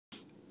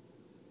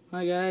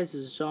Hi guys,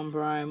 this is Sean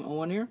Prime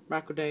 01 here,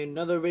 back with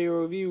another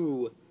video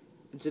review.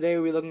 And today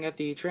we're looking at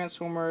the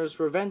Transformers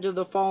Revenge of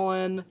the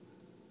Fallen.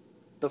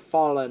 The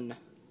Fallen.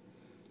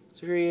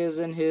 So here he is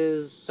in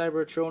his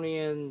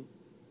Cybertronian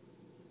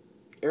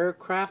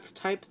aircraft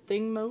type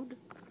thing mode?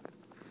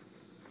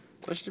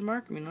 Question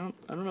mark? I mean,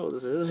 I don't know what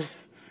this is.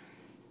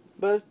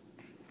 But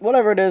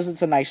whatever it is,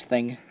 it's a nice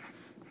thing.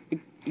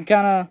 You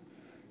kinda,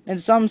 in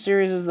some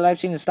series that I've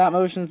seen in stop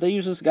motions, they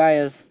use this guy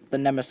as the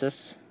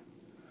Nemesis.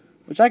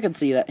 Which I could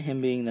see that him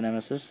being the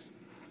Nemesis.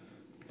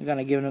 I'm kind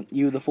of giving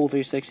you the full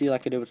 360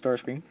 like I did with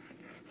Starscream.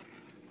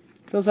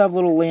 He does have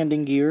little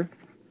landing gear,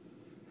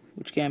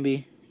 which can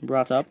be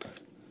brought up.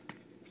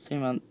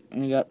 Same on,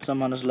 and you got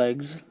some on his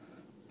legs.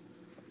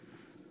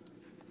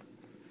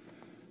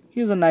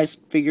 He's a nice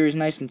figure. He's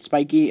nice and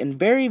spiky and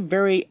very,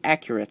 very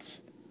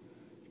accurate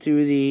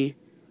to the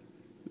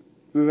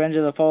Revenge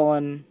of the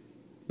Fallen,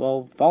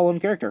 Fallen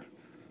character.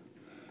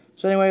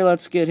 So anyway,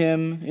 let's get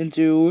him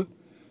into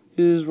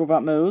his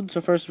robot mode.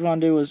 So first what we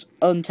want to do is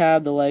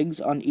untab the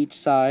legs on each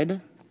side.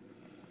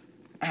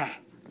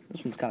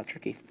 This one's kind of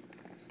tricky.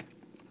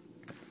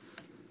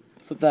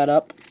 Flip that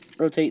up,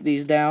 rotate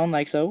these down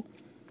like so.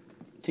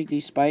 Take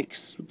these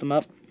spikes, flip them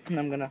up, and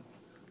I'm gonna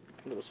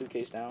put a little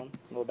suitcase down,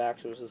 go back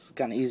so this is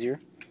kind of easier.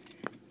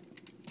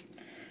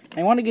 And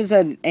I want to get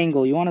that an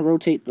angle. You want to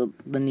rotate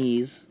the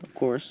knees, of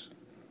course,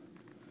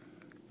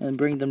 and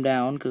bring them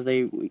down because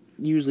they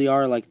usually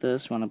are like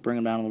this. You want to bring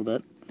them down a little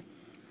bit.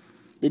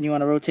 Then you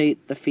want to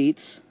rotate the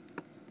feet,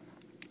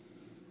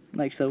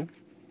 like so.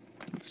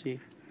 Let's see.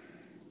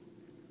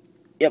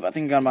 Yep, I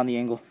think I got them on the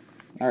angle.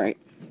 Alright.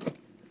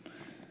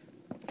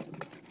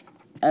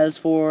 As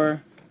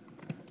for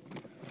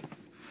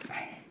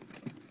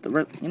the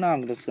rest,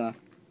 I'm just gonna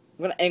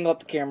angle up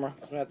the camera.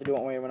 I'm gonna have to do it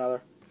one way or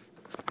another.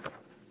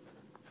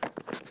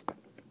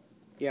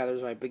 Yeah,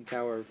 there's my big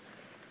tower of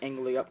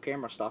angling up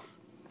camera stuff.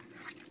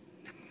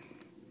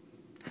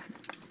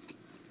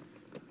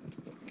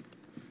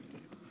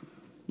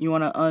 You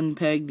want to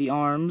unpeg the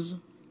arms,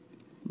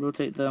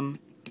 rotate them.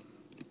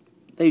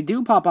 They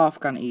do pop off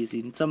kind of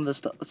easy. Some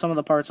of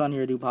the parts on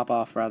here do pop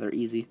off rather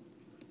easy.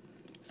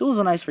 Still is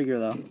a nice figure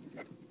though.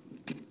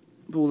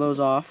 Pull those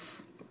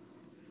off.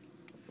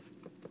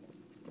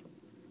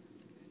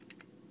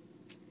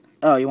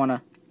 Oh, you want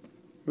to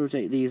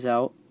rotate these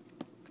out,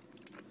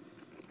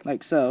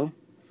 like so.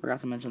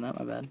 Forgot to mention that.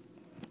 My bad.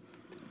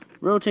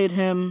 Rotate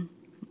him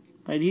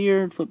right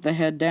here. Flip the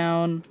head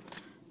down.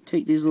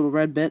 Take these little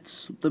red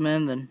bits, flip them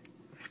in, then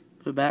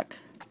put it back.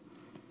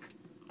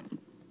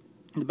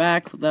 The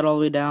back, flip that all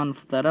the way down,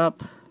 flip that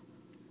up.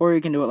 Or you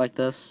can do it like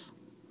this.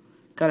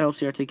 Kind of helps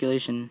the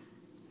articulation.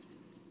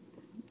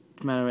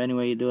 No matter any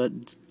way you do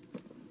it.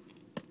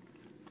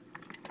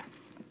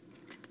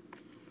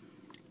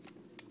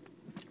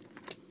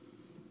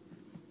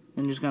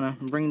 And just gonna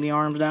bring the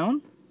arms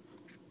down.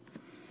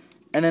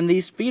 And then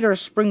these feet are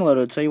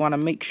spring-loaded, so you want to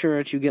make sure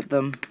that you get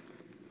them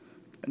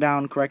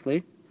down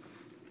correctly.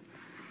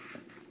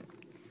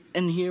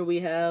 And here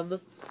we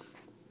have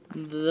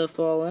the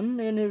Fallen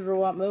in his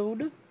robot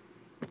mode.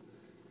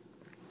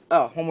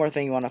 Oh, one more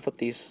thing, you want to flip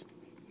these.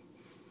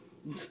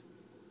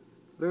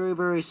 Very,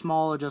 very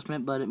small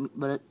adjustment,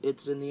 but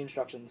it's in the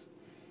instructions.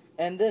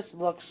 And this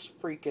looks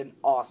freaking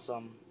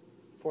awesome.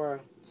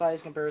 For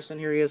size comparison,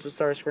 here he is with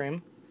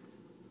Starscream.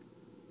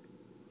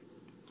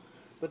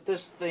 But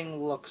this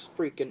thing looks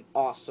freaking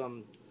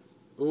awesome.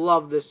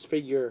 Love this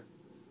figure.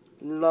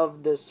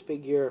 Love this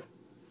figure.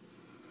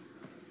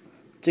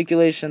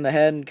 Articulation, the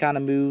head kind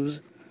of moves.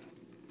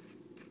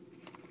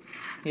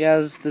 He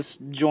has this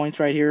joint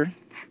right here.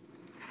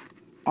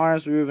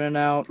 Arms move in and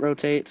out,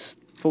 rotates,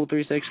 full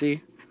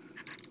 360.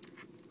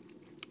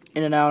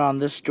 In and out on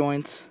this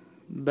joint,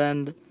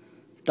 bend,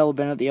 double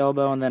bend at the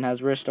elbow, and then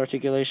has wrist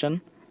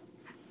articulation.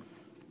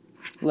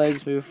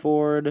 Legs move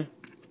forward,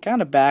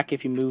 kind of back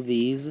if you move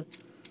these.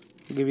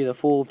 It'll give you the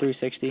full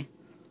 360.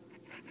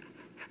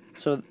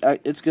 So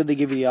it's good they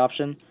give you the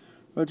option.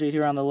 Rotate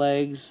here on the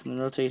legs, and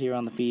then rotate here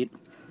on the feet.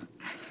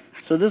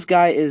 So this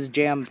guy is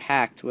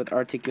jam-packed with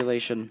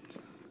articulation.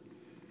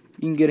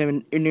 You can get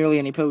him in nearly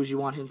any pose you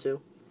want him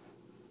to.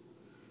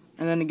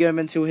 And then to get him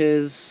into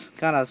his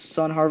kind of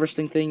sun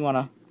harvesting thing, you want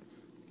to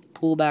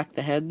pull back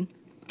the head.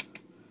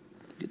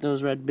 Get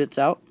those red bits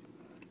out.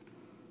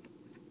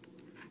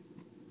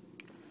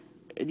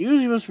 It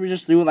usually was for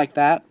just do it like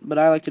that, but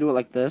I like to do it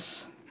like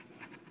this.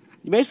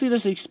 You're basically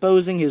just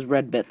exposing his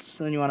red bits.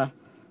 And then you want to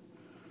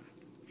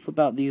flip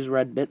out these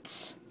red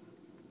bits.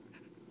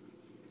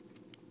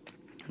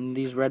 And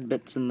these red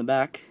bits in the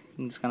back, you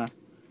can just kind of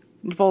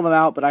fold them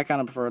out, but I kind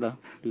of prefer to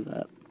do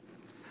that.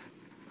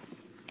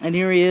 And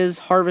here he is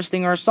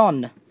harvesting our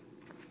sun.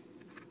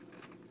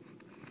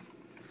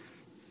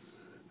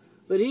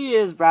 But he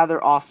is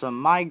rather awesome.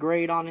 My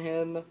grade on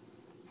him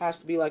has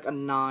to be like a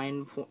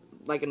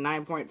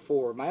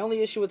 9.4. My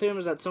only issue with him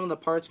is that some of the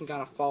parts can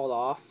kind of fall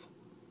off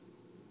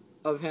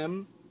of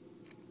him.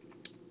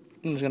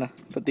 I'm just gonna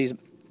put these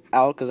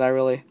out because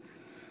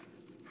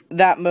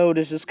that mode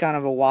is just kind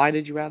of a why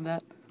did you add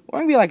that? Or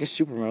maybe like a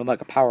super mode,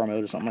 like a power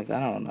mode or something like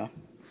that. I don't know.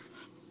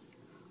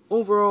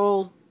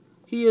 overall,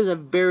 he is a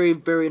very,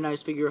 very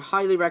nice figure.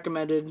 Highly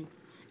recommended.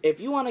 If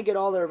you want to get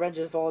all the Revenge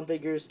of the Fallen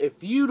figures, if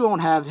you don't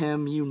have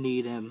him, you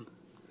need him.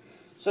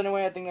 So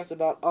anyway, I think that's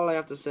about all I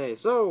have to say.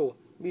 So,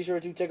 be sure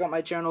to check out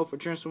my channel for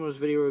Transformers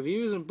video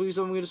reviews, and please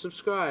don't forget to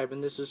subscribe.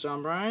 And this is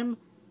Sean Prime,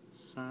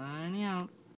 signing out.